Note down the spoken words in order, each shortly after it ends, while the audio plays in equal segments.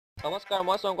নমস্কাৰ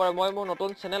মই শংকৰ মই মোৰ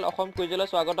নতুন চেনেল অসম কুইজলৈ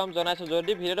স্বাগতম জনাইছো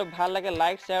যদি ভিডিওটো ভাল লাগে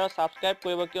লাইক শ্বেয়াৰ আৰু সাবস্ক্ৰাইব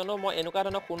কৰিব কিয়নো মই এনেকুৱা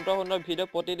ধৰণৰ সুন্দৰ ভিডিও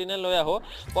প্ৰতিদিনে লৈ আহো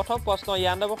প্ৰথম প্ৰশ্ন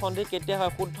ইয়াণ্ডাবু সন্ধি কেতিয়া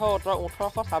হয় শুদ্ধ উত্তৰ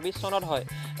 1826 চনত হয়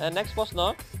নেক্সট প্ৰশ্ন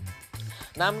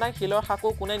নামদাং শিলৰ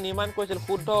সাঁকো কোনে নিৰ্মাণ কৰিছিল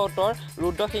শুদ্ধ উত্তৰ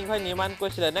ৰুদ্ৰসিংহই নিৰ্মাণ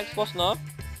কৰিছিল নেক্সট প্ৰশ্ন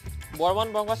বৰ্মন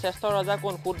বংগৰ শ্ৰেষ্ঠ ৰজা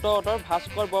কোন শুদ্ধ উত্তৰ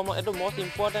ভাস্কৰ বৰ্মন এটো মোস্ট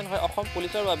ইম্পৰ্টেন্ট হয় অসম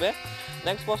পুলিচৰ বাবে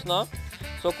নেক্সট প্ৰশ্ন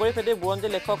চকৰি ফেটি বুৰঞ্জী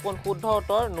লেখক কোন শুদ্ধ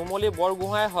উত্তৰ নুমলী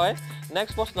বৰগোহাঁই হয়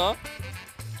নেক্সট প্ৰশ্ন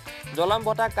জলম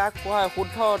বঁটা কাক কোৱা হয়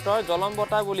শুদ্ধ উত্তৰ জলম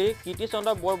বঁটা বুলি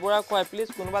কীৰ্তিচন্দ্ৰ বৰবৰুৱাক কোৱা হয়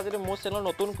প্লিজ কোনোবা যদি মোৰ চেনেল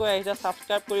নতুনকৈ আহিছে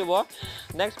সাবস্ক্ৰাইব কৰিব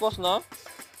নেক্সট প্ৰশ্ন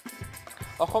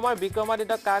অসমৰ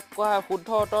বিক্ৰমাদিত্য কাক কোৱা হয় শুদ্ধ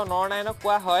উত্তৰ নৰনাৰায়ণক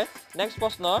কোৱা হয় নেক্সট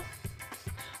প্ৰশ্ন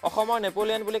অসমৰ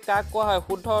নেপোলিয়ন বুলি কাক কোৱা হয়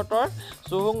শুদ্ধ উত্তৰ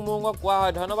চুহুং মুঙক কোৱা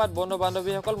হয় ধন্যবাদ বন্ধু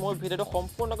বান্ধৱীসকল মোৰ ভিডিওটো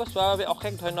সম্পূৰ্ণকৈ চোৱাৰ বাবে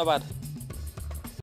অশেষ ধন্যবাদ